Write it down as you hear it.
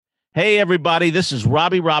Hey, everybody, this is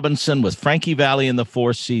Robbie Robinson with Frankie Valli and the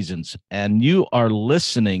Four Seasons, and you are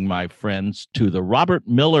listening, my friends, to the Robert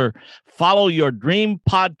Miller Follow Your Dream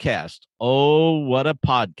podcast. Oh, what a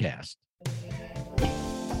podcast.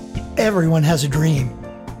 Everyone has a dream.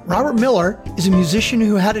 Robert Miller is a musician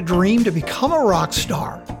who had a dream to become a rock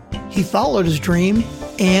star. He followed his dream,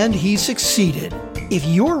 and he succeeded. If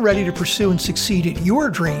you're ready to pursue and succeed at your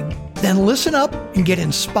dream, then listen up and get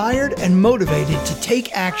inspired and motivated to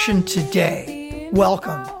take action today.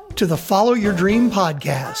 Welcome to the Follow Your Dream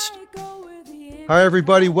podcast. Hi,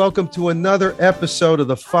 everybody. Welcome to another episode of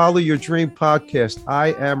the Follow Your Dream podcast.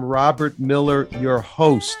 I am Robert Miller, your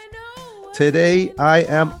host. Today, I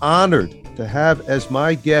am honored to have as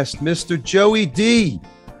my guest Mr. Joey D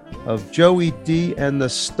of Joey D and the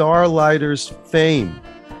Starlighters fame.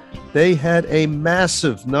 They had a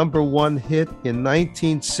massive number one hit in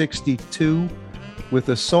 1962 with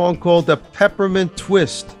a song called The Peppermint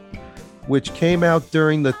Twist, which came out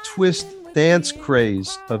during the twist dance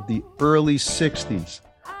craze of the early 60s.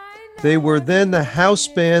 They were then the house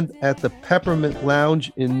band at the Peppermint Lounge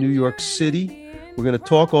in New York City. We're going to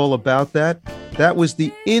talk all about that. That was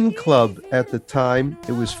the In Club at the time.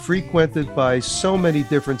 It was frequented by so many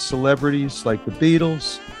different celebrities like the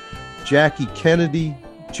Beatles, Jackie Kennedy,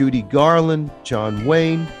 Judy Garland, John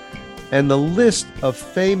Wayne, and the list of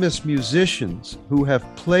famous musicians who have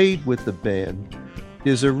played with the band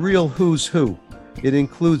is a real who's who. It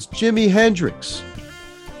includes Jimi Hendrix,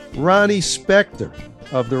 Ronnie Spector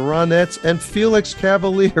of the Ronettes, and Felix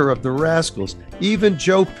Cavaliere of the Rascals, even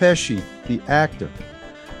Joe Pesci, the actor.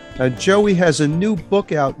 And Joey has a new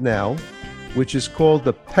book out now, which is called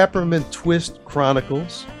The Peppermint Twist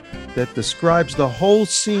Chronicles, that describes the whole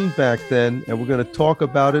scene back then, and we're going to talk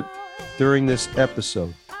about it during this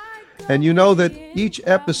episode. And you know that each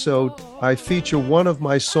episode, I feature one of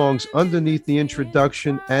my songs underneath the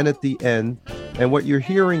introduction and at the end. And what you're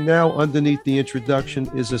hearing now underneath the introduction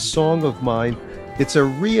is a song of mine. It's a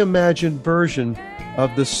reimagined version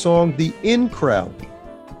of the song The In Crowd,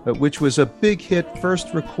 which was a big hit,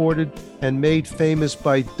 first recorded and made famous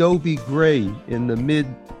by Dobie Gray in the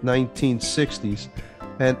mid-1960s.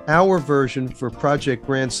 And our version for Project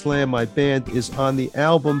Grand Slam, my band, is on the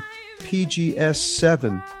album PGS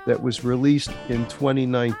 7 that was released in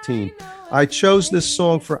 2019. I chose this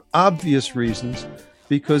song for obvious reasons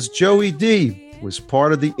because Joey D was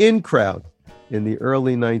part of the In Crowd in the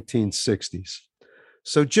early 1960s.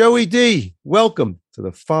 So Joey D, welcome to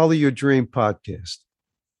the Follow Your Dream podcast.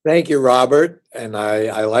 Thank you, Robert. And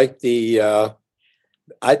I like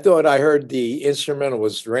I thought I heard the instrumental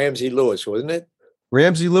was Ramsey Lewis, wasn't it?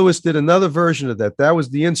 Ramsey Lewis did another version of that. That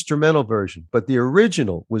was the instrumental version, but the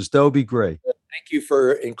original was Dobie Gray. Thank you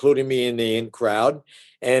for including me in the In Crowd.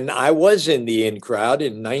 And I was in the In Crowd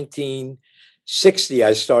in 1960.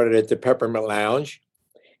 I started at the Peppermint Lounge,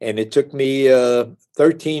 and it took me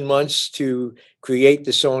 13 months to create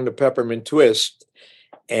the song The Peppermint Twist.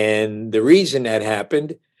 And the reason that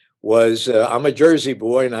happened was I'm a Jersey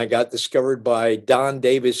boy, and I got discovered by Don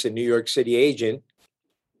Davis, a New York City agent,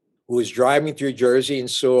 who was driving through Jersey and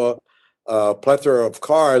saw a plethora of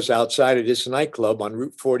cars outside of this nightclub on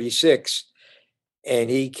Route 46. And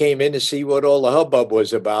he came in to see what all the hubbub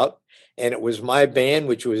was about. And it was my band,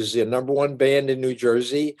 which was the number one band in New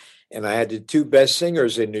Jersey. And I had the two best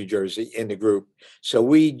singers in New Jersey in the group. So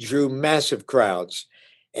we drew massive crowds.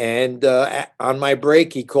 And on my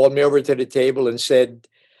break, he called me over to the table and said,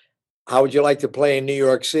 "How would you like to play in New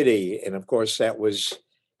York City?" And of course, that was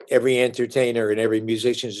every entertainer and every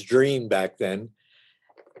musician's dream back then.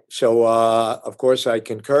 So, of course, I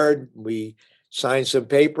concurred. We signed some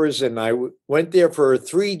papers, and I went there for a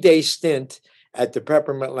 3-day stint at the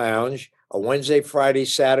Peppermint Lounge, a Wednesday, Friday,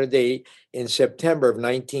 Saturday in September of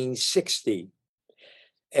 1960.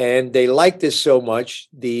 And they liked us so much,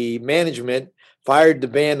 the management fired the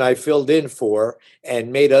band I filled in for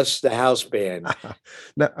and made us the house band.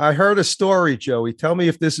 Now, I heard a story, Joey. Tell me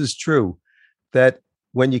if this is true, that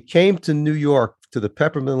when you came to New York to the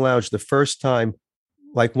Peppermint Lounge the first time,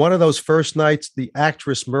 like one of those first nights, the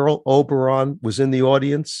actress Merle Oberon was in the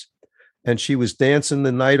audience and she was dancing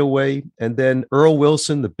the night away. And then Earl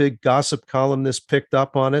Wilson, the big gossip columnist, picked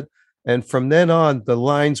up on it. And from then on, the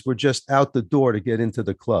lines were just out the door to get into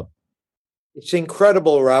the club. It's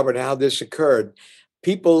incredible, Robert, how this occurred.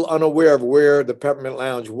 People unaware of where the Peppermint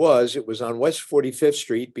Lounge was, it was on West 45th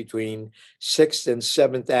Street between 6th and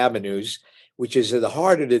 7th Avenues, which is at the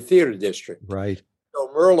heart of the theater district. Right.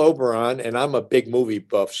 So Merle Oberon, and I'm a big movie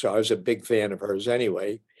buff, so I was a big fan of hers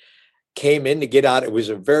anyway, came in to get out. It was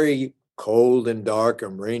a very cold and dark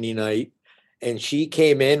and rainy night. And she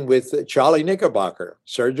came in with Charlie Knickerbocker,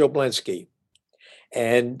 Sergio Blinsky.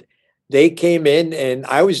 And they came in, and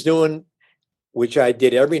I was doing, which I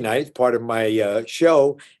did every night, part of my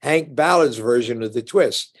show, Hank Ballard's version of the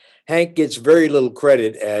twist. Hank gets very little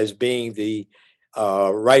credit as being the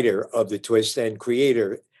writer of the twist and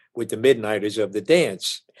creator with the Midnighters of the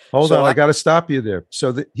dance. Hold on, I got to stop you there.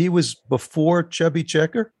 So he was before Chubby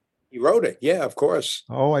Checker? He wrote it, yeah, of course.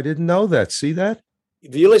 Oh, I didn't know that. See that?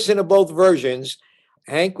 If you listen to both versions,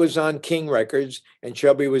 Hank was on King Records and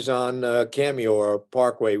Chubby was on Cameo or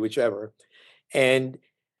Parkway, whichever. And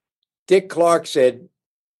Dick Clark said,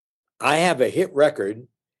 I have a hit record.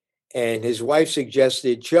 And his wife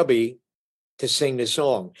suggested Chubby to sing the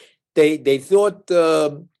song. They thought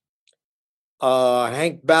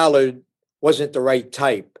Hank Ballard wasn't the right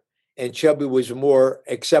type, and Chubby was more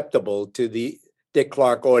acceptable to the Dick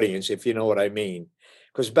Clark audience, if you know what I mean.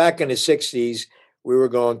 Because back in the 60s, we were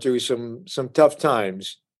going through some tough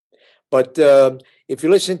times. But if you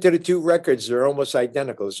listen to the two records, they're almost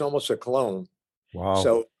identical. It's almost a clone. Wow.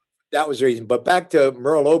 So that was the reason. But back to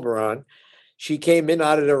Merle Oberon, she came in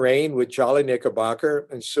out of the rain with Charlie Knickerbocker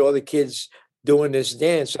and saw the kids doing this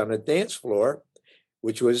dance on the dance floor,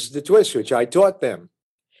 which was the twist, which I taught them.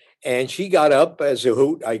 And she got up as a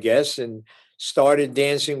hoot, I guess, and started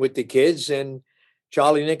dancing with the kids. And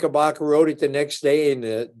Charlie Knickerbocker wrote it the next day in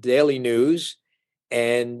the Daily News.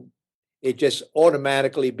 And it just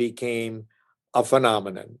automatically became a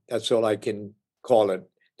phenomenon. That's all I can call it.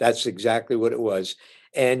 That's exactly what it was.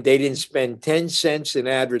 And they didn't spend 10 cents in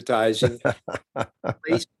advertising. The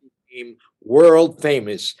place became world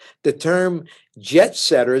famous. The term jet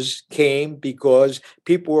setters came because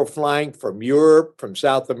people were flying from Europe, from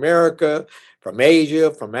South America, from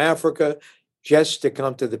Asia, from Africa, just to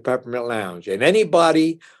come to the Peppermint Lounge. And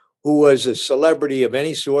anybody who was a celebrity of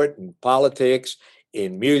any sort in politics,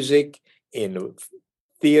 in music, in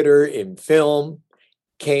theater, in film,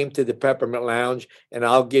 came to the Peppermint Lounge. And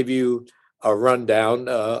I'll give you a rundown.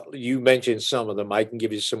 You mentioned some of them. I can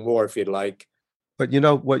give you some more if you'd like. But you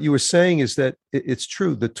know, what you were saying is that it's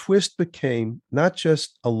true. The twist became not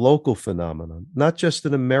just a local phenomenon, not just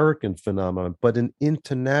an American phenomenon, but an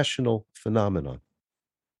international phenomenon.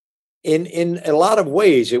 In a lot of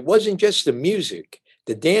ways, it wasn't just the music.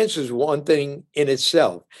 The dance is one thing in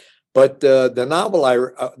itself. But the novel I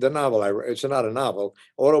wrote, it's not a novel,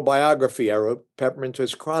 autobiography I wrote, Peppermint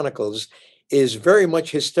Twist Chronicles, is very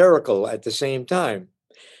much hysterical at the same time.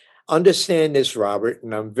 Understand this, Robert,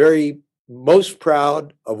 and I'm most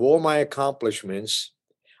proud of all my accomplishments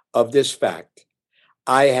of this fact.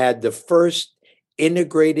 I had the first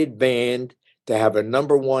integrated band to have a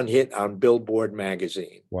 #1 hit on Billboard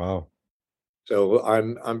magazine. Wow. So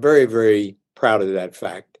I'm very, very proud of that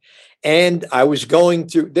fact. And I was going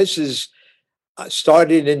through, this is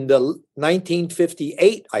started in the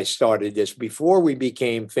 1958. I started this before we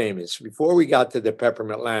became famous, before we got to the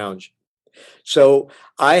Peppermint Lounge. So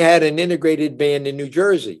I had an integrated band in New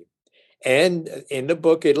Jersey. And in the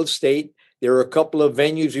book, it'll state there were a couple of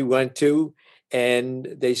venues we went to, and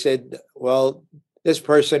they said, well, this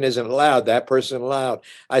person isn't allowed, that person allowed.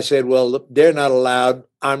 I said, well, they're not allowed,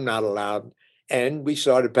 I'm not allowed. And we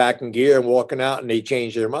started packing gear and walking out, and they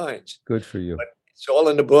changed their minds. Good for you. But it's all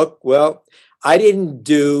in the book. Well, I didn't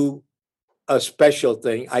do a special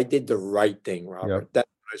thing. I did the right thing, Robert. Yep. That's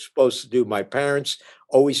what I was supposed to do. My parents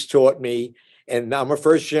always taught me, and I'm a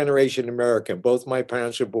first-generation American. Both my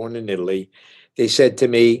parents were born in Italy. They said to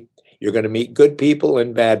me, you're going to meet good people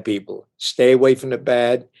and bad people. Stay away from the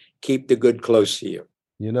bad. Keep the good close to you.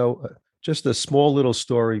 You know, just a small little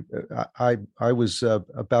story. I was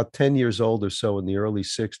about 10 years old or so in the early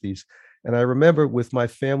 60s. And I remember with my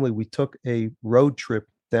family, we took a road trip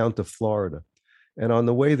down to Florida. And on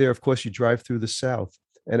the way there, of course, you drive through the South.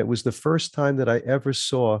 And it was the first time that I ever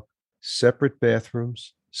saw separate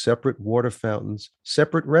bathrooms, separate water fountains,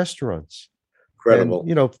 separate restaurants. Incredible. And,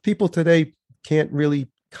 you know, people today can't really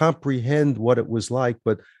comprehend what it was like,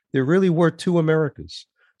 but there really were two Americas.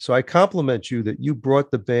 So I compliment you that you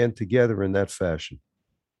brought the band together in that fashion.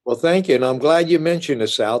 Well, thank you. And I'm glad you mentioned the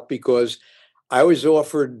South, because I was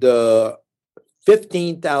offered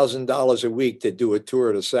 $15,000 a week to do a tour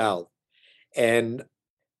of the South. And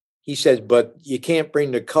he said, but you can't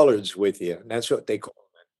bring the coloreds with you. And that's what they call it.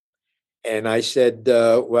 And I said,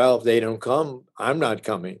 well, if they don't come, I'm not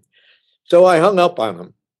coming. So I hung up on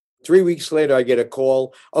them. 3 weeks later, I get a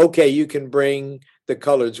call. Okay, you can bring the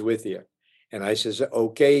coloreds with you. And I says,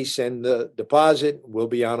 okay, send the deposit. We'll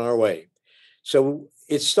be on our way. So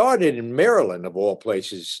it started in Maryland, of all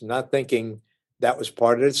places, not thinking that was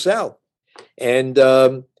part of the South. And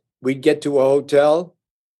we'd get to a hotel.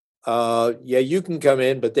 Yeah, you can come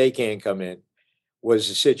in, but they can't come in, was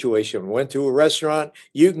the situation. Went to a restaurant.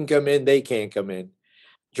 You can come in, they can't come in.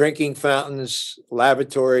 drinking fountains,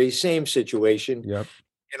 lavatories, same situation. Yep.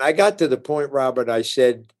 And I got to the point, Robert, I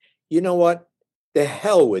said, you know what? The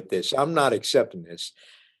hell with this. I'm not accepting this.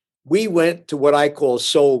 We went to what I call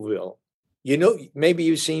Soulville. You know, maybe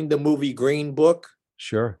you've seen the movie Green Book.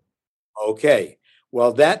 Sure. Okay.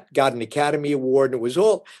 Well, that got an Academy Award. And it was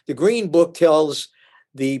all the Green Book tells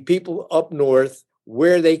the people up north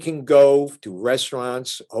where they can go to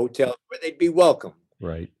restaurants, hotels, where they'd be welcome.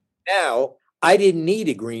 Right. Now, I didn't need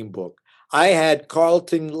a Green Book. I had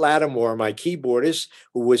Carlton Lattimore, my keyboardist,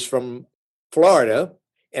 who was from Florida,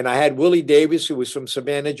 and I had Willie Davis, who was from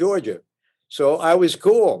Savannah, Georgia. So I was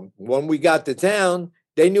cool. When we got to town,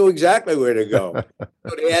 they knew exactly where to go.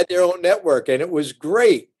 So they had their own network, and it was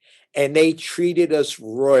great. And they treated us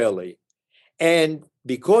royally. And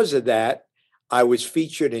because of that, I was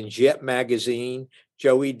featured in Jet magazine.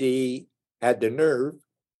 Joey D had the nerve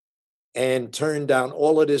and turned down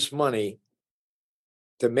all of this money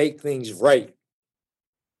to make things right.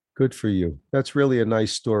 Good for you. That's really a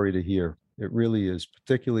nice story to hear. It really is.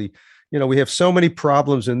 Particularly, we have so many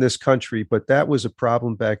problems in this country, but that was a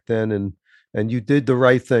problem back then, and you did the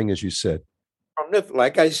right thing, as you said. From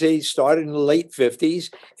like I say, started in the late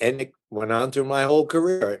 50s and it went on through my whole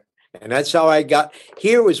career. And that's how I got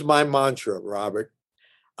here. Was my mantra, Robert.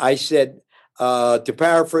 I said, to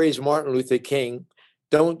paraphrase Martin Luther King,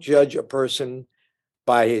 don't judge a person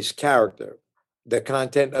by his character, the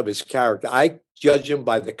content of his character. I judge him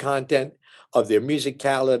by the content of their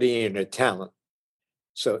musicality and their talent.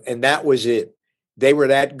 So, and that was it. They were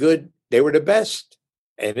that good. They were the best.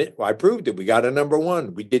 And I proved it. We got a number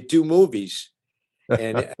one. We did 2 movies.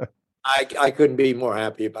 And I couldn't be more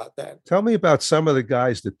happy about that. Tell me about some of the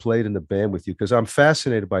guys that played in the band with you, because I'm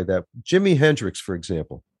fascinated by that. Jimi Hendrix, for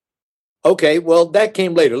example. Okay, well, that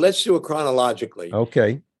came later. Let's do it chronologically.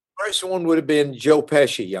 Okay. First one would have been Joe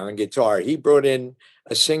Pesci on guitar. He brought in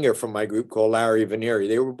a singer from my group called Larry Veneri.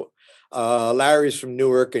 They were Larry's from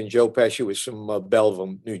Newark and Joe Pesci was from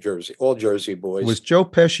Belleville, New Jersey. All Jersey boys. Was Joe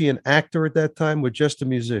Pesci an actor at that time or just a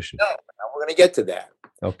musician? No, we're going to get to that.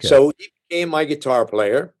 Okay. So he became my guitar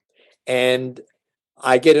player, and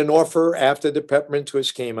I get an offer after the Peppermint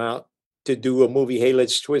Twist came out to do a movie, Hey,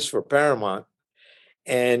 Let's Twist, for Paramount.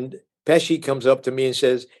 And Pesci comes up to me and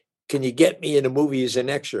says, can you get me in a movie as an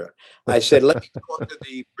extra? I said, let me talk to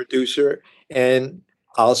the producer and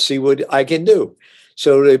I'll see what I can do.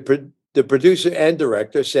 So the producer and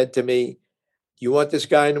director said to me, you want this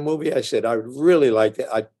guy in the movie? I said, I would really like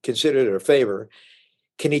that. I consider it a favor.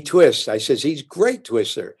 Can he twist? I says, he's a great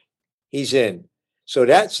twister. He's in. So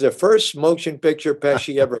that's the first motion picture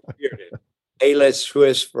Pesci ever appeared in. Hey, Let's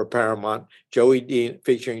Twist for Paramount, Joey Dean,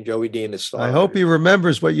 featuring Joey Dean as star. I hope he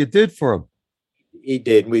remembers what you did for him. He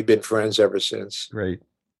did. We've been friends ever since. Great.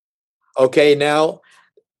 Okay, now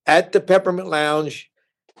at the Peppermint Lounge,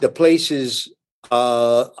 the place is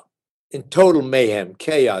in total mayhem,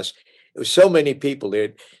 chaos. There was so many people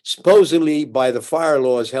there. Supposedly, by the fire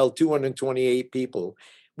laws, held 228 people.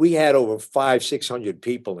 We had over 500-600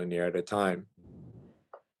 people in there at a time.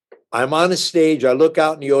 I'm on the stage. I look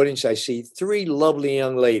out in the audience. I see 3 lovely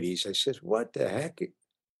young ladies. I says, what the heck?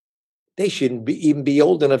 They shouldn't even be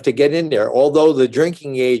old enough to get in there. Although the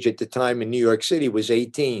drinking age at the time in New York City was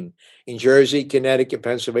 18. In Jersey, Connecticut,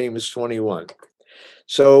 Pennsylvania was 21.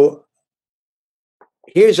 So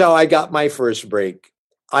here's how I got my first break.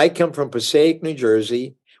 I come from Passaic, New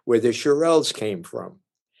Jersey, where the Shirelles came from.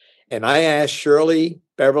 And I asked Shirley,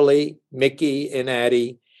 Beverly, Mickey, and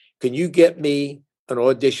Addie, can you get me an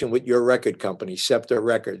audition with your record company, Scepter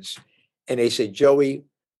Records? And they said, Joey,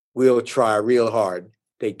 we'll try real hard.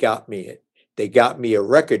 They got me it. They got me a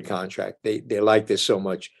record contract. They liked this so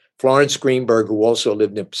much. Florence Greenberg, who also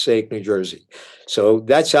lived in Passaic, New Jersey. So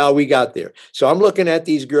that's how we got there. So I'm looking at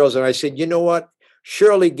these girls and I said, you know what?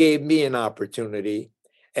 Shirley gave me an opportunity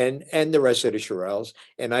and the rest of the Shirelles.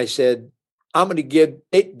 And I said, I'm going to give,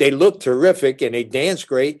 they look terrific and they dance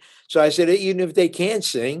great. So I said, even if they can't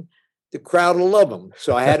sing, the crowd will love them.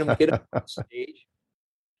 So I had them get up on stage.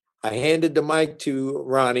 I handed the mic to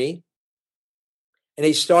Ronnie and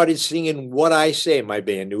they started singing What I Say. My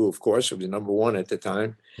band knew, of course, it was number 1 at the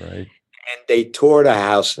time. Right. And they tore the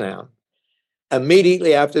house down.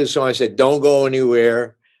 Immediately after the song, I said, don't go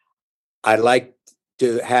anywhere. I'd like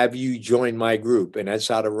to have you join my group. And that's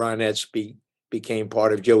how the Ronettes became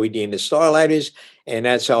part of Joey D and the Starlighters. And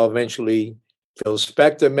that's how eventually Phil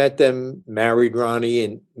Spector met them, married Ronnie,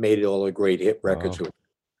 and made it all a great hit records. Wow.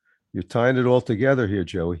 You're tying it all together here,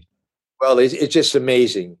 Joey. Well, it's just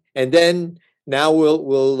amazing. And then now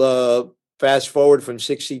we'll fast forward from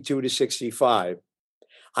 62 to 65.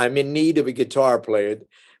 I'm in need of a guitar player.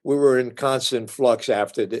 We were in constant flux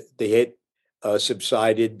after the hit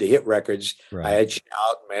subsided, the hit records. Right. I had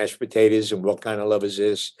Shout, Mashed Potatoes, and What Kind of Love Is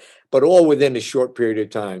This? But all within a short period of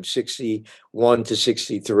time, 61 to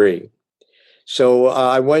 63. So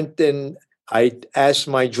I went and I asked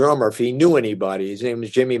my drummer if he knew anybody. His name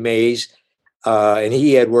was Jimmy Mays, and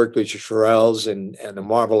he had worked with the Shirelles and the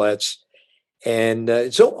Marvelettes.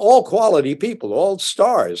 And so all quality people, all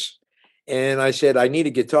stars. And I said, I need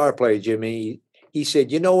a guitar player, Jimmy. He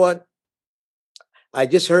said, you know what? I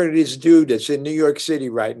just heard of this dude that's in New York City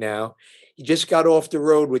right now. He just got off the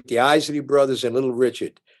road with the Isley Brothers and Little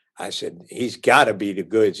Richard. I said, he's got to be the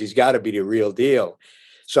goods. He's got to be the real deal.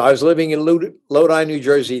 So I was living in Lodi, New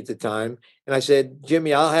Jersey at the time. And I said,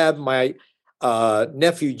 Jimmy, I'll have my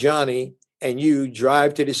nephew, Johnny, and you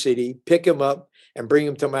drive to the city, pick him up, and bring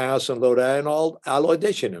him to my house in Lodi, and I'll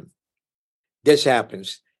audition him. This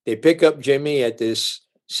happens. They pick up Jimmy at this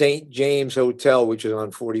St. James Hotel, which is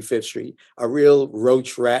on 45th Street, a real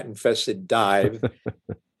roach rat infested dive.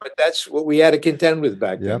 But that's what we had to contend with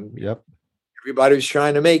back then. Yep. Everybody was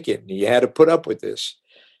trying to make it, and you had to put up with this.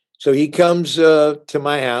 So he comes to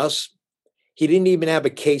my house. He didn't even have a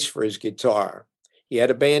case for his guitar. He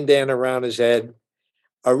had a bandana around his head,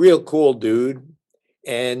 a real cool dude.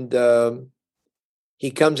 And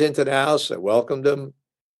he comes into the house. I welcomed him.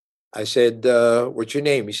 I said, what's your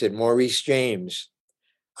name? He said, Maurice James.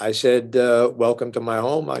 I said, welcome to my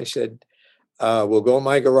home. I said, we'll go in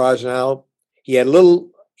my garage now. He had a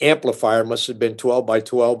little amplifier, must have been 12 by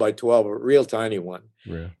 12 by 12, a real tiny one.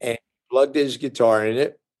 Yeah. And plugged his guitar in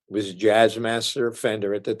it. It was a Jazzmaster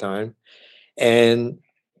Fender at the time. And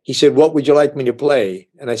he said, what would you like me to play?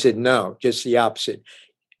 And I said, no, just the opposite.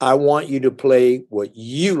 I want you to play what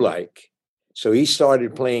you like. So he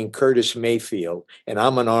started playing Curtis Mayfield, and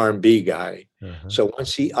I'm an R&B guy. Uh-huh. So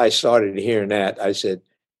once I started hearing that, I said,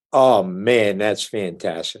 oh man, that's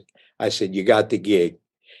fantastic. I said, you got the gig.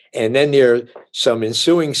 And then there are some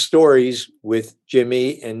ensuing stories with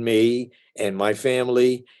Jimmy and me and my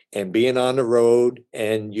family and being on the road.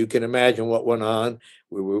 And you can imagine what went on.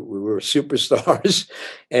 We were superstars,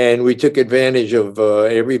 and we took advantage of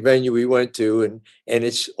every venue we went to. And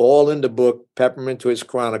it's all in the book, Peppermint Twist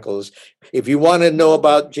Chronicles. If you want to know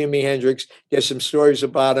about Jimi Hendrix, there's some stories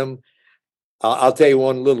about him. I'll tell you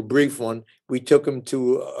one little brief one. We took him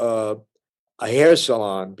to a hair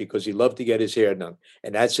salon because he loved to get his hair done.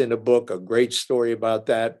 And that's in the book, a great story about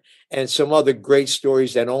that. And some other great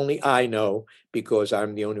stories that only I know because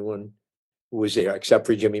I'm the only one who was there, except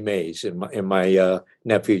for Jimmy Mays and my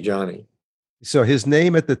nephew, Johnny. So his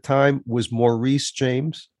name at the time was Maurice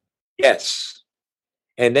James? Yes.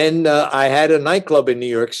 And then I had a nightclub in New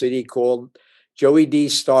York City called Joey D.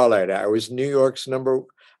 Starlight. I was New York's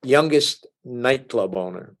youngest nightclub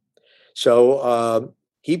owner. So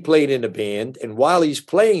he played in a band. And while he's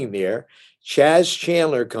playing there, Chaz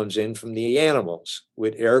Chandler comes in from the Animals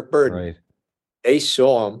with Eric Burdon. Right. They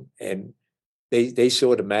saw him, and they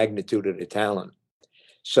saw the magnitude of the talent.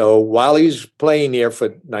 So while he was playing there for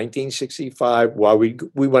 1965, while we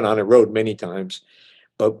went on the road many times,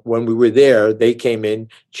 but when we were there, they came in,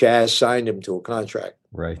 Chaz signed him to a contract.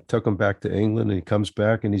 Right. Took him back to England, and he comes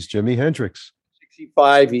back, and he's Jimi Hendrix.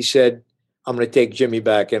 65, he said, I'm going to take Jimmy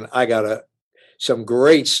back. And I got some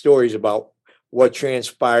great stories about what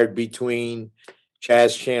transpired between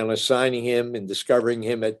Chaz Chandler signing him and discovering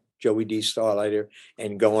him at Joey D. Starlighter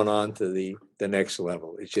and going on to the next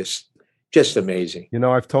level. It's just amazing. You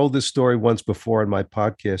know, I've told this story once before in my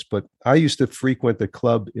podcast, but I used to frequent a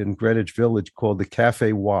club in Greenwich Village called the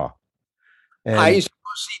Cafe Wa. And I used to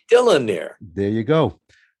go see Dylan there. There you go.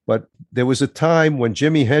 But there was a time when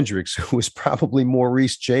Jimi Hendrix, who was probably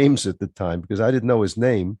Maurice James at the time, because I didn't know his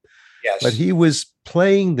name, yes, but he was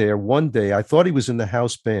playing there one day. I thought he was in the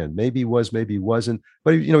house band. Maybe he was, maybe he wasn't.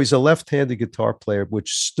 But, you know, he's a left-handed guitar player,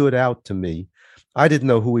 which stood out to me. I didn't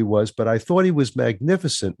know who he was, but I thought he was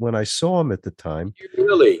magnificent when I saw him at the time.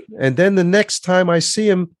 Really? And then the next time I see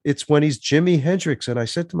him, it's when he's Jimi Hendrix. And I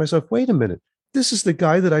said to myself, wait a minute, this is the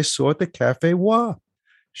guy that I saw at the Cafe Wa.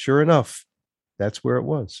 Sure enough, that's where it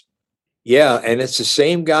was. Yeah, and it's the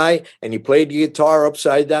same guy, and he played the guitar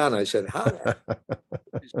upside down. I said, how?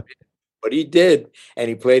 But he did, and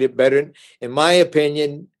he played it better. In my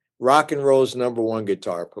opinion, rock and roll's number one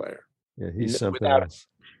guitar player. Yeah, he's something else.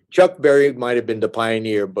 Chuck Berry might have been the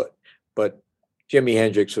pioneer, but Jimi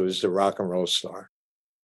Hendrix was the rock and roll star.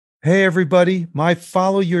 Hey, everybody. My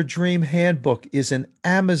Follow Your Dream Handbook is an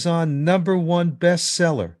Amazon #1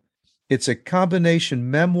 bestseller. It's a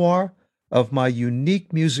combination memoir of my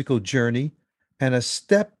unique musical journey and a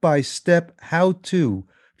step-by-step how-to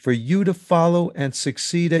for you to follow and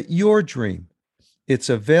succeed at your dream. It's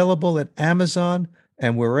available at Amazon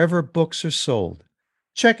and wherever books are sold.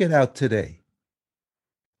 Check it out today.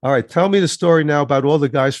 All right. Tell me the story now about all the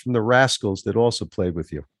guys from the Rascals that also played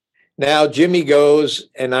with you. Now Jimmy goes,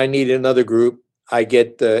 and I need another group. I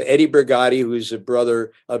get Eddie Brigatti, who's the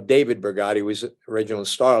brother of David Brigatti, who was the original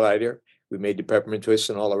Starlighter. We made the Peppermint Twist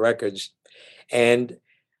and all the records. And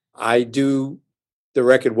I do the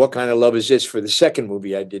record, What Kind of Love Is This, for the second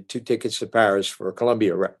movie. I did 2 Tickets to Paris for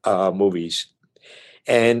Columbia movies.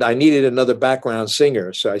 And I needed another background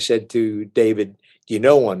singer. So I said to David, do you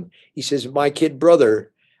know one? He says, my kid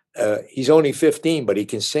brother, he's only 15, but he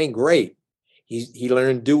can sing great. He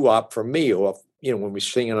learned doo-wop from me, or when we were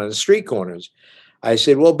singing on the street corners. I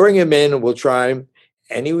said, well, bring him in and we'll try him.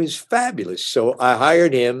 And he was fabulous. So I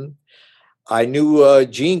hired him. I knew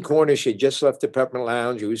Gene Cornish had just left the Peppermint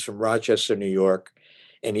Lounge. He was from Rochester, New York,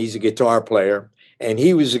 and he's a guitar player. And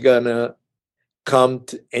he was going to come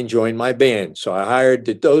and join my band. So I hired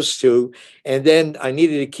those two. And then I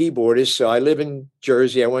needed a keyboardist. So I live in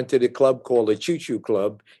Jersey. I went to the club called the Choo Choo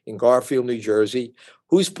Club in Garfield, New Jersey.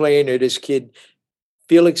 Who's playing there? This kid,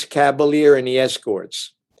 Felix Cavalier and the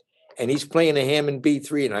Escorts. And he's playing a Hammond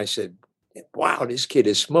B3. And I said, wow, this kid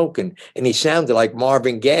is smoking. And he sounded like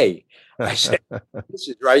Marvin Gaye. I said,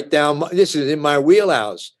 this is in my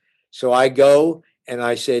wheelhouse. So I go and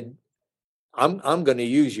I said, I'm going to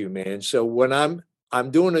use you, man. So when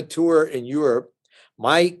I'm doing a tour in Europe,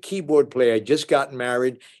 my keyboard player just got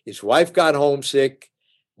married. His wife got homesick,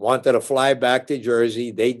 wanted to fly back to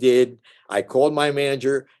Jersey. They did. I called my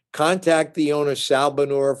manager, contact the owner, Sal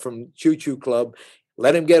Benor from Choo Choo Club,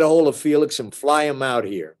 let him get a hold of Felix and fly him out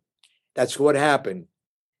here. That's what happened.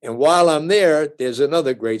 And while I'm there, there's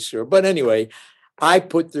another great story. But anyway, I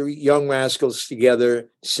put the Young Rascals together,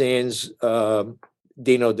 sans Dino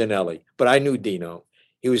Danelli. But I knew Dino.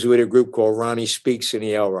 He was with a group called Ronnie Speaks and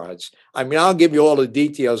the Elrods. I mean, I'll give you all the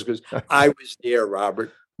details because I was there,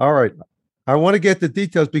 Robert. All right. I want to get the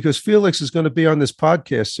details because Felix is going to be on this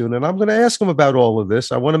podcast soon, and I'm going to ask him about all of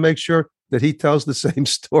this. I want to make sure that he tells the same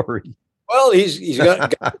story. Well, he's got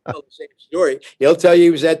to tell the same story. He'll tell you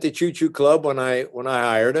he was at the Choo Choo Club when I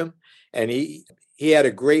hired him, and he had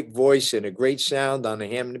a great voice and a great sound on the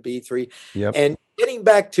Hammond B3. Yep. And getting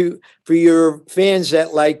back for your fans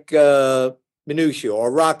that like minutia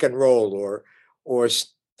or rock and roll or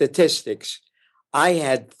statistics, I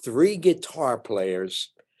had 3 guitar players.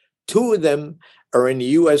 2 of them are in the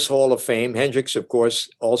U.S. Hall of Fame. Hendrix, of course,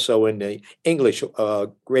 also in the English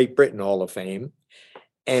Great Britain Hall of Fame.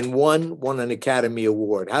 And one won an Academy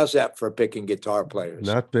Award. How's that for picking guitar players?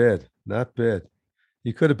 Not bad. Not bad.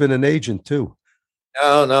 You could have been an agent too.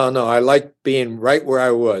 No. I like being right where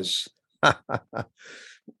I was.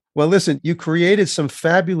 Well, listen, you created some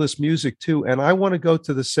fabulous music too. And I want to go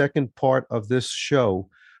to the second part of this show,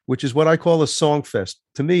 which is what I call a song fest.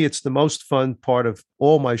 To me, it's the most fun part of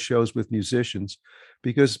all my shows with musicians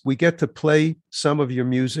because we get to play some of your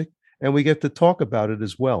music and we get to talk about it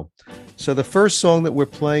as well. So the first song that we're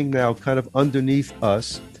playing now, kind of underneath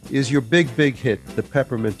us, is your big hit, The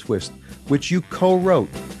Peppermint Twist, which you co-wrote.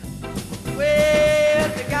 Well,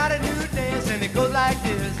 they got a new dance and it goes like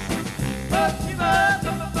this.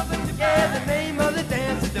 Yeah, the name of the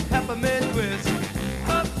dance is the Peppermint Twist.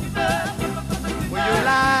 Well,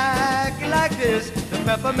 you like this, the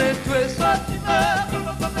Peppermint Twist. Yeah,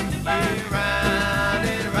 round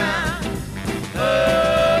and round,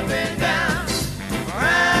 up and down,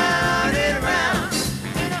 round and round,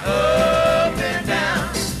 up and down,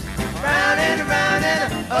 round and round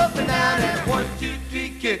and up and down, and 1, 2, 3,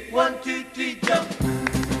 kick, 1, 2, 3, jump.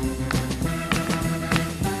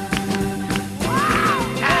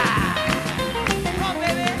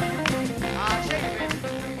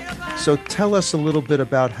 So tell us a little bit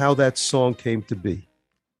about how that song came to be.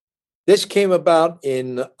 This came about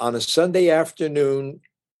on a Sunday afternoon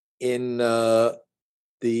in the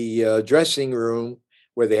dressing room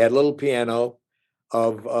where they had a little piano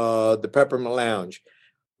of the Peppermint Lounge.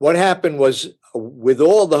 What happened was, with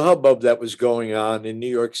all the hubbub that was going on in New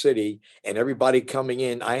York City and everybody coming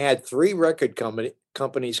in, I had 3 record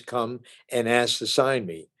companies come and ask to sign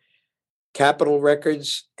me. Capitol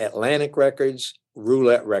Records, Atlantic Records,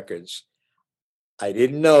 Roulette Records. I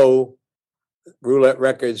didn't know Roulette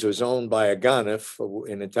Records was owned by a Ganef,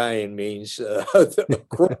 in Italian means a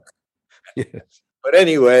crook. Yes. But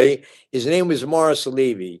anyway, his name was Morris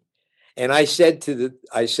Levy. And I said to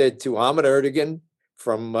Ahmet Erdogan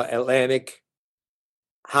from Atlantic,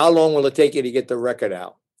 how long will it take you to get the record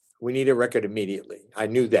out? We need a record immediately. I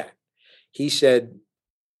knew that. He said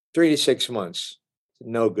 3 to 6 months.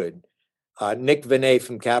 No good. Nick Venet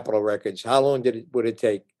from Capitol Records, how long would it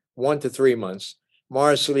take? 1 to 3 months.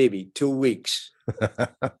 Morris Levy, 2 weeks.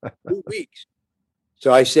 2 weeks.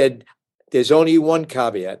 So I said, there's only one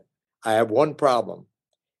caveat. I have one problem.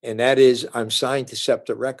 and that is I'm signed to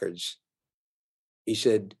Scepter Records. He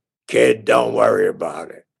said, "Kid, don't worry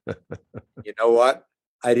about it." You know what?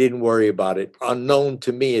 I didn't worry about it. Unknown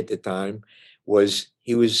to me at the time was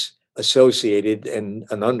he was associated and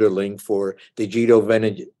an underling for the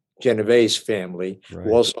Genovese family, Right.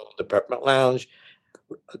 who also owned the Peppermint Lounge,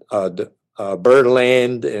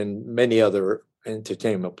 Birdland, and many other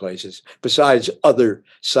entertainment places, besides other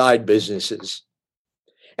side businesses.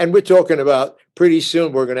 And we're talking about pretty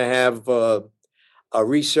soon we're going to have a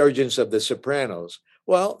resurgence of the Sopranos.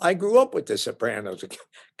 Well, I grew up with the Sopranos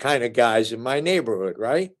kind of guys in my neighborhood,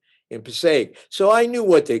 right? In Passaic. So I knew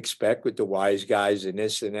what to expect with the wise guys and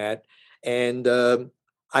this and that. And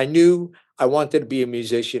I knew I wanted to be a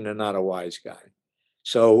musician and not a wise guy.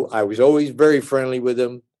 So I was always very friendly with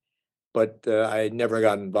them, but I never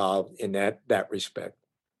got involved in that respect.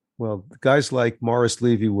 Well, guys like Morris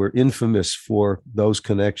Levy were infamous for those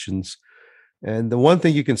connections. And the one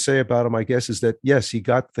thing you can say about him, I guess, is that, yes, he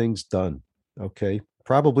got things done. Okay.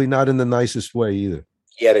 Probably not in the nicest way either.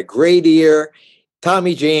 He had a great ear.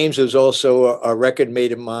 Tommy James was also a record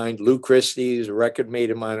mate of mine. Lou Christie is a record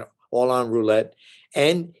mate of mine, all on roulette.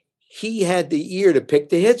 And he had the ear to pick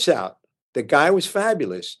the hits out. The guy was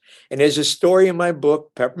fabulous. And there's a story in my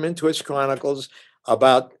book, Peppermint Twist Chronicles,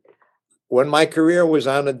 about when my career was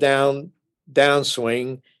on a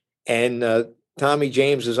downswing and Tommy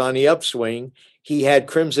James was on the upswing. He had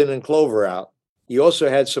Crimson and Clover out. He also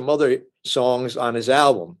had some other songs on his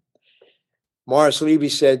album. Morris Levy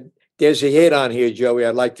said, "There's a hit on here, Joey.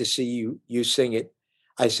 I'd like to see you sing it."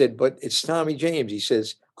 I said, "But it's Tommy James." He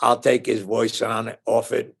says, "I'll take his voice on it,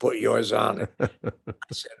 off it, put yours on it." I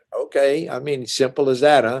said, "Okay." I mean, simple as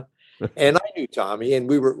that, huh? And I knew Tommy, and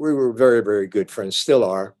we were very, very good friends, still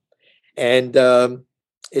are. And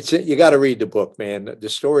you got to read the book, man. The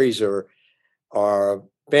stories are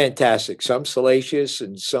fantastic. Some salacious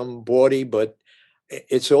and some bawdy, but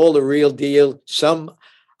it's all the real deal. Some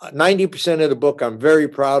 90% of the book I'm very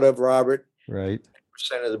proud of, Robert. Right.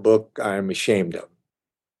 10% of the book I'm ashamed of.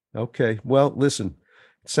 Okay. Well, listen,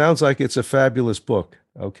 it sounds like it's a fabulous book.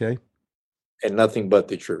 Okay. And nothing but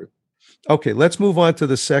the truth. Okay, let's move on to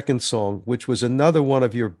the second song, which was another one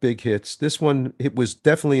of your big hits. This one, it was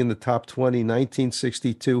definitely in the top 20,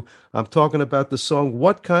 1962. I'm talking about the song,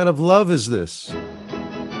 What Kind of Love Is This?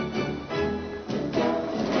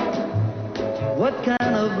 What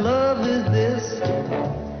kind of love is this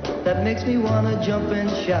that makes me want to jump and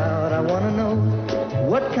shout? I want to know,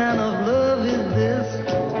 what kind of love is this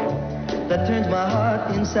that turns my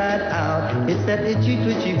heart inside out? It's that itchy,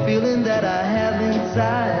 twitchy feeling that I have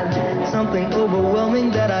inside, something overwhelming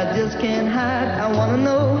that I just can't hide. I want to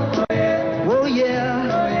know, oh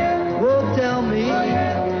yeah, oh tell me,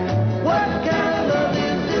 what kind of love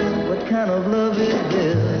is this? What kind of love is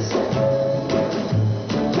this?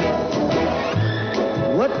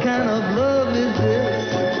 What kind of love is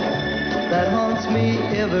this that haunts me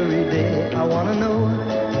every day? I want to know,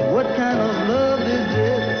 what kind of love is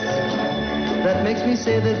this that makes me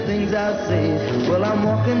say the things I say? Well, I'm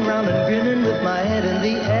walking around and grinning with my head in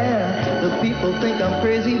the air. The people think I'm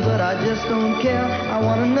crazy, but I just don't care. I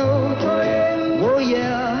want to know, oh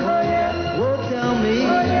yeah, oh tell me,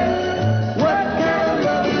 what kind of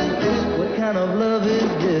love is this? What kind of love is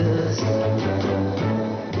this?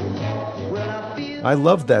 Well, I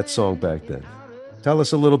loved that song back then. Tell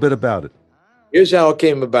us a little bit about it. Here's how it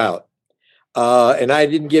came about. And I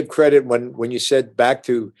didn't give credit when you said back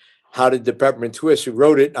to how did the Peppermint Twist, who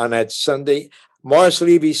wrote it on that Sunday. Morris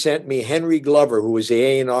Levy sent me Henry Glover, who was the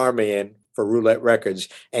A&R man for Roulette Records,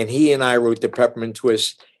 and he and I wrote the Peppermint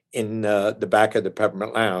Twist in the back of the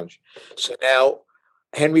Peppermint Lounge. So now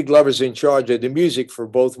Henry Glover's in charge of the music for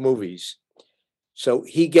both movies. So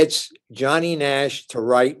he gets Johnny Nash to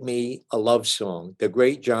write me a love song, the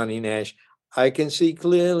great Johnny Nash, I Can See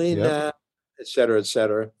Clearly Now, et cetera, et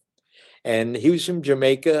cetera. And he was from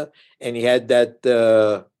Jamaica, and he had that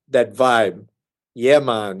vibe. Yeah,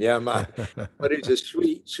 man. But he's a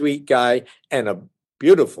sweet, sweet guy and a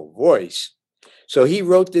beautiful voice. So he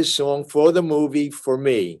wrote this song for the movie for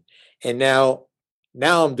me. And now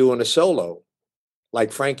I'm doing a solo,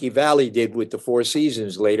 like Frankie Valli did with the Four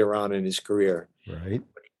Seasons later on in his career. Right.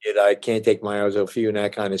 I Can't Take My Eyes Off You and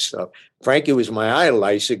that kind of stuff. Frankie was my idol.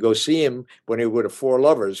 I used to go see him when he were the Four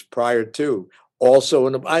Lovers prior to.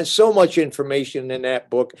 Also, so much information in that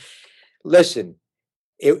book. Listen,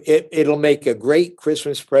 it'll make a great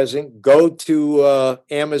Christmas present. Go to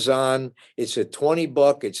Amazon. It's a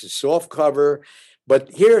 $20. It's a soft cover. But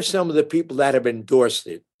here are some of the people that have endorsed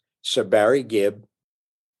it. Sir Barry Gibb,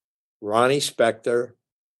 Ronnie Spector,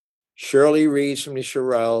 Shirley Reeves from the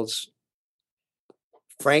Shirelles,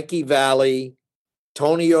 Frankie Valli,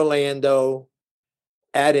 Tony Orlando,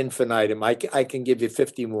 ad infinitum. I can give you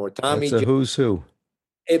 50 more. Tommy That's a who's who.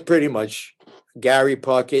 It pretty much, Gary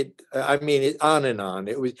Puckett. I mean, on and on.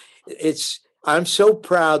 I'm so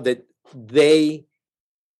proud that they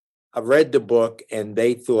read the book and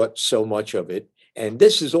they thought so much of it. And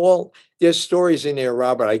this is all, there's stories in there,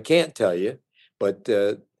 Robert, I can't tell you, but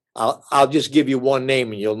I'll just give you one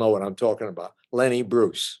name and you'll know what I'm talking about. Lenny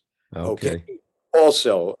Bruce. Okay.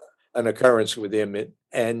 Also an occurrence with him,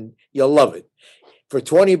 and you'll love it. For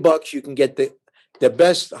 $20, you can get the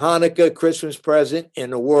best Hanukkah Christmas present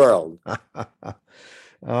in the world.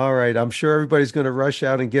 All right. I'm sure everybody's going to rush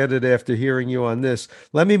out and get it after hearing you on this.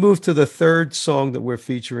 Let me move to the third song that we're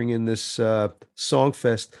featuring in this Song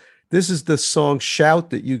Fest. This is the song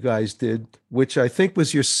Shout that you guys did, which I think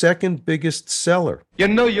was your second biggest seller. You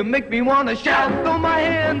know you make me want to shout, throw my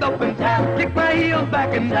hand up and kick my heels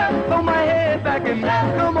back and throw my head back and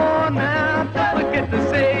come on now. Don't forget to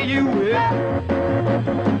say you will.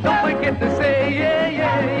 Don't forget to say yeah,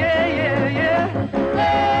 yeah, yeah, yeah, yeah.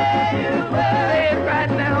 Say you will. Say it right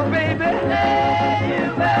now, baby. Say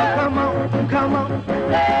you will. Oh, come on, come on.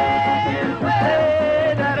 Say you will.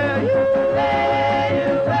 Say that you. Say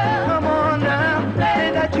you will. Come on now.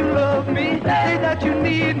 Say that you love me. Say that you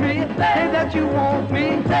need me. Say that you want me.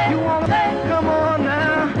 You want me. Come on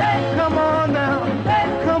now. Come on now.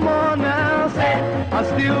 Come on now. Say, I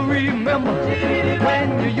still remember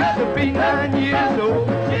when you used to be 9 years old.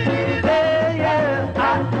 Yeah, yeah,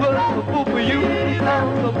 I was a fool for you.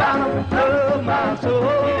 From the bottom of my soul.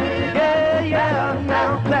 Yeah, yeah,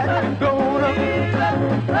 now that you're grown up,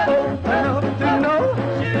 old enough to know.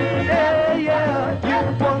 Yeah, yeah, you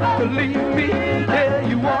want to leave me. Yeah,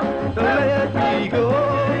 you want to let me go.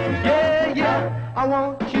 Yeah, yeah, I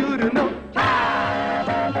want you to know.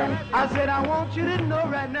 I said I want you to know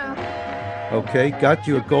right now. Okay. Got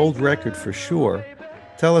you a gold record for sure.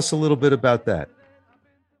 Tell us a little bit about that.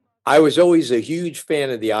 I was always a huge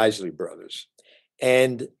fan of the Isley Brothers.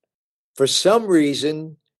 And for some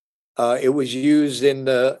reason, it was used in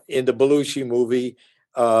the Belushi movie,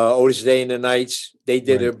 Otis Day and the Nights. They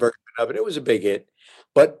did a version of it. It was a big hit.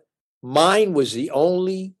 But mine was the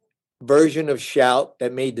only version of Shout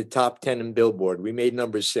that made the top 10 in Billboard. We made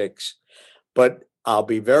number 6. But I'll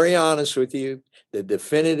be very honest with you. The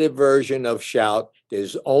definitive version of Shout,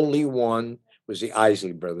 there's only one, was the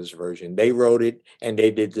Isley Brothers version. They wrote it and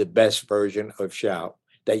they did the best version of Shout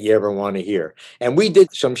that you ever want to hear. And we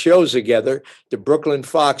did some shows together, the Brooklyn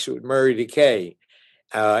Fox with Murray Decay,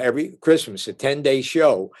 every Christmas, a 10-day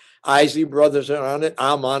show. Isley Brothers are on it.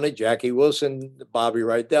 I'm on it. Jackie Wilson, Bobby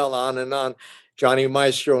Rydell, on and on. Johnny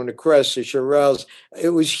Maestro and the Crest, the Shirelles. It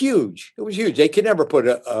was huge. It was huge. They could never put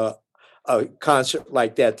a concert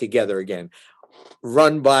like that together again.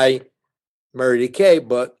 Run by Murray Decay,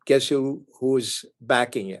 but guess who was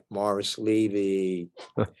backing it? Morris Levy.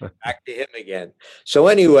 Back to him again. So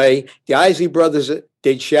anyway, the Isley Brothers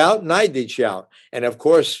did Shout, and I did Shout, and of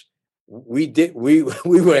course we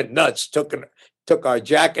went nuts. Took our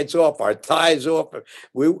jackets off, our ties off.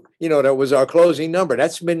 That was our closing number.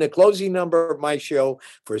 That's been the closing number of my show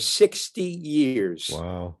for 60 years.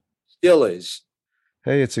 Wow. Still is.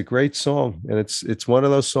 Hey, it's a great song, and it's one of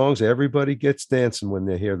those songs everybody gets dancing when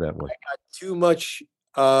they hear that one. I got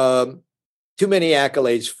too many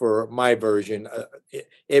accolades for my version.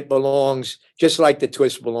 It belongs, just like the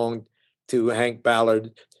Twist belonged to Hank Ballard.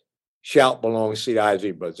 Shout belongs to the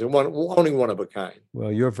Isley Brothers, and only one of a kind.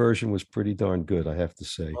 Well, your version was pretty darn good, I have to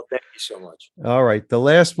say. Well, thank you so much. All right, the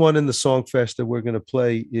last one in the Song Fest that we're going to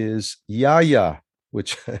play is Ya Ya,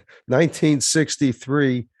 which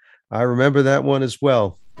 1963. I remember that one as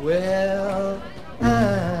well. Well,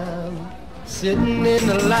 I'm sitting in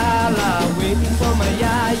the la-la waiting for my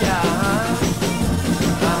ya-ya.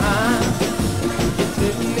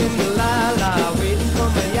 Sitting in the la-la waiting for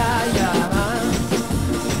my ya-ya.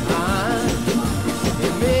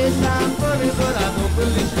 It may sound funny, but I don't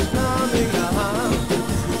believe she's coming.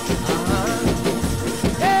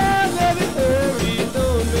 Yeah, baby, hurry,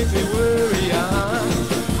 don't make me worry.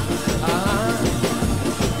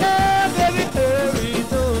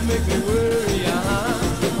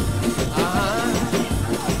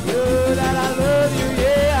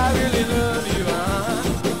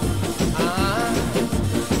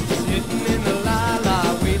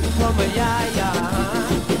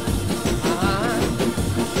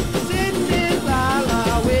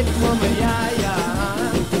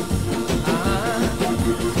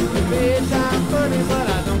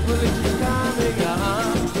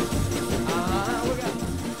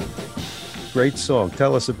 Great song.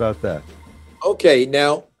 Tell us about that. Okay,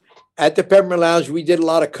 now at the Peppermint Lounge, we did a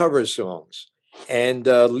lot of cover songs. And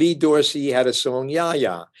Lee Dorsey had a song, Ya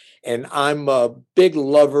Ya. And I'm a big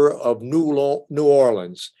lover of New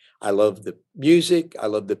Orleans. I love the music, I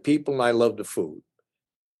love the people, and I love the food.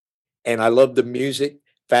 And I love the music,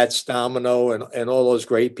 Fats Domino and all those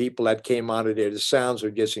great people that came out of there. The sounds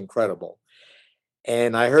are just incredible.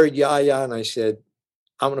 And I heard Ya Ya, and I said,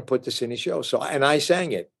 I'm going to put this in the show. And I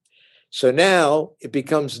sang it. So now it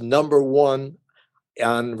becomes number one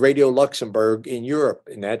on Radio Luxembourg in Europe.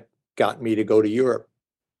 And that got me to go to Europe.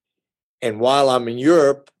 And while I'm in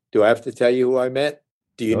Europe, do I have to tell you who I met?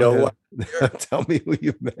 Do you know who Tell me who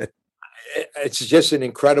you met. It's just an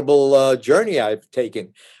incredible journey I've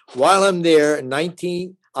taken. While I'm there,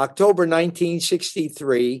 October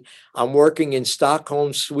 1963, I'm working in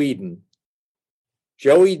Stockholm, Sweden.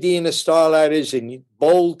 Joey D and the Starlighters in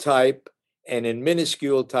bold type and in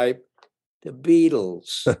minuscule type, the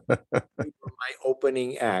Beatles were my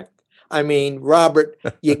opening act. I mean, Robert,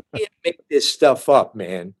 you can't make this stuff up,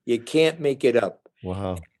 man. You can't make it up.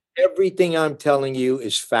 Wow. Everything I'm telling you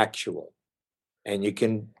is factual, and you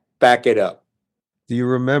can back it up. Do you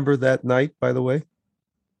remember that night, by the way?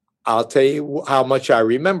 I'll tell you how much I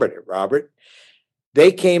remembered it, Robert.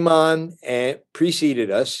 They came on and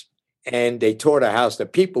preceded us, and they toured the house. The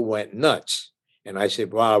people went nuts. And I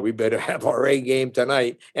said, wow, we better have our A game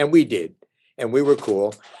tonight. And we did. And we were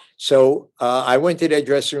cool. So I went to their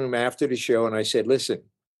dressing room after the show, and I said, listen,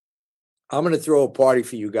 I'm going to throw a party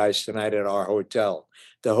for you guys tonight at our hotel,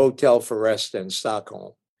 the Hotel Foresta in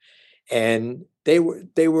Stockholm. And they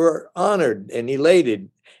were honored and elated.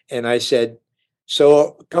 And I said,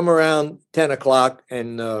 so come around 10 o'clock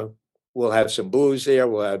and we'll have some booze there.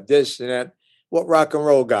 We'll have this and that. What rock and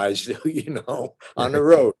roll guys do, on the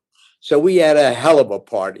road. So we had a hell of a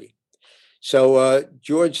party. So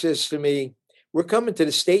George says to me, we're coming to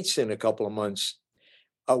the States in a couple of months.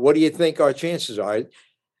 What do you think our chances are?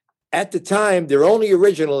 At the time, their only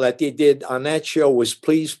original that they did on that show was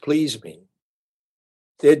Please Please Me.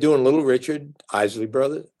 They're doing Little Richard, Isley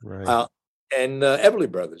Brothers, right. And Everly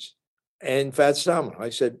Brothers, and Fats Domino.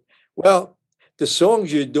 I said, well, the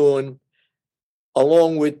songs you're doing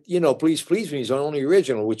along with, Please Please Me is the only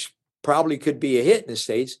original, which probably could be a hit in the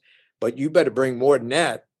States, but you better bring more than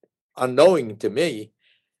that, unknowing to me.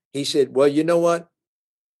 He said, well, you know what?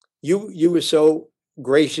 You were so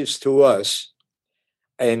gracious to us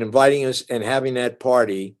and inviting us and having that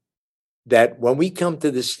party that when we come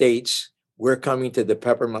to the States, we're coming to the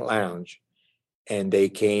Peppermint Lounge. And they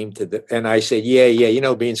came and I said,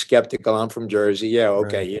 yeah, being skeptical, I'm from Jersey. Yeah,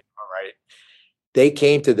 okay, right. Yeah, all right. They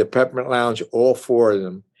came to the Peppermint Lounge, all four of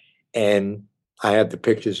them, and I have the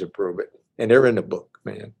pictures to prove it. And they're in the book,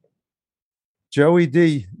 man. Joey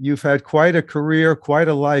D, you've had quite a career, quite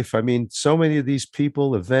a life. I mean, so many of these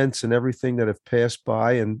people, events, and everything that have passed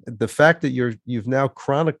by. And the fact that you've now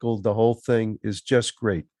chronicled the whole thing is just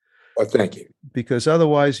great. Well, thank you. Because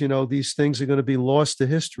otherwise, these things are going to be lost to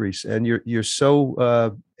history. And you're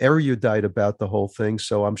so erudite about the whole thing.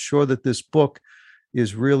 So I'm sure that this book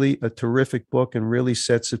is really a terrific book and really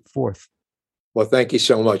sets it forth. Well, thank you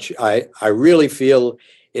so much. I really feel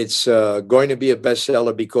it's going to be a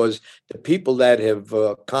bestseller because the people that have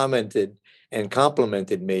commented and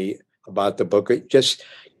complimented me about the book, just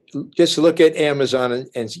look at Amazon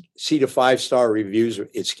and see the 5-star reviews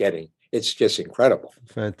it's getting. It's just incredible.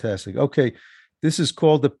 Fantastic. Okay. This is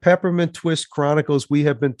called the Peppermint Twist Chronicles. We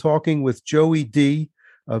have been talking with Joey D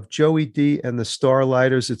of Joey D and the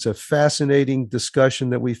Starlighters. It's a fascinating discussion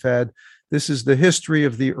that we've had. This is the history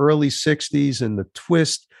of the early 60s and the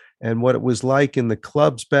twist and what it was like in the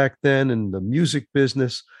clubs back then and the music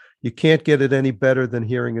business. You can't get it any better than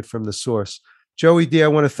hearing it from the source. Joey D, I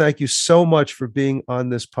want to thank you so much for being on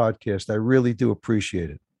this podcast. I really do appreciate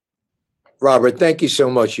it. Robert, thank you so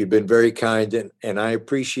much. You've been very kind, and I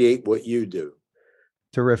appreciate what you do.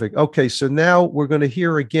 Terrific. Okay, so now we're going to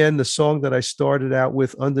hear again the song that I started out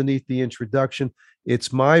with underneath the introduction.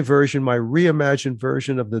 It's my version, my reimagined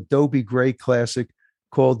version of the Dobie Gray classic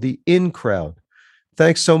called The In Crowd.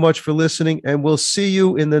 Thanks so much for listening, and we'll see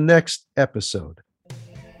you in the next episode.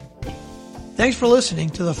 Thanks for listening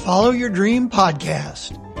to the Follow Your Dream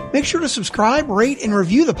podcast. Make sure to subscribe, rate, and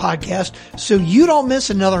review the podcast so you don't miss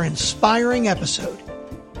another inspiring episode.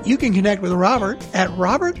 You can connect with Robert at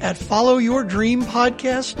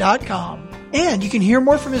followyourdreampodcast.com. And you can hear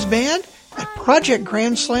more from his band at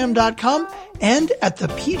projectgrandslam.com and at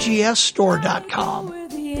thepgsstore.com.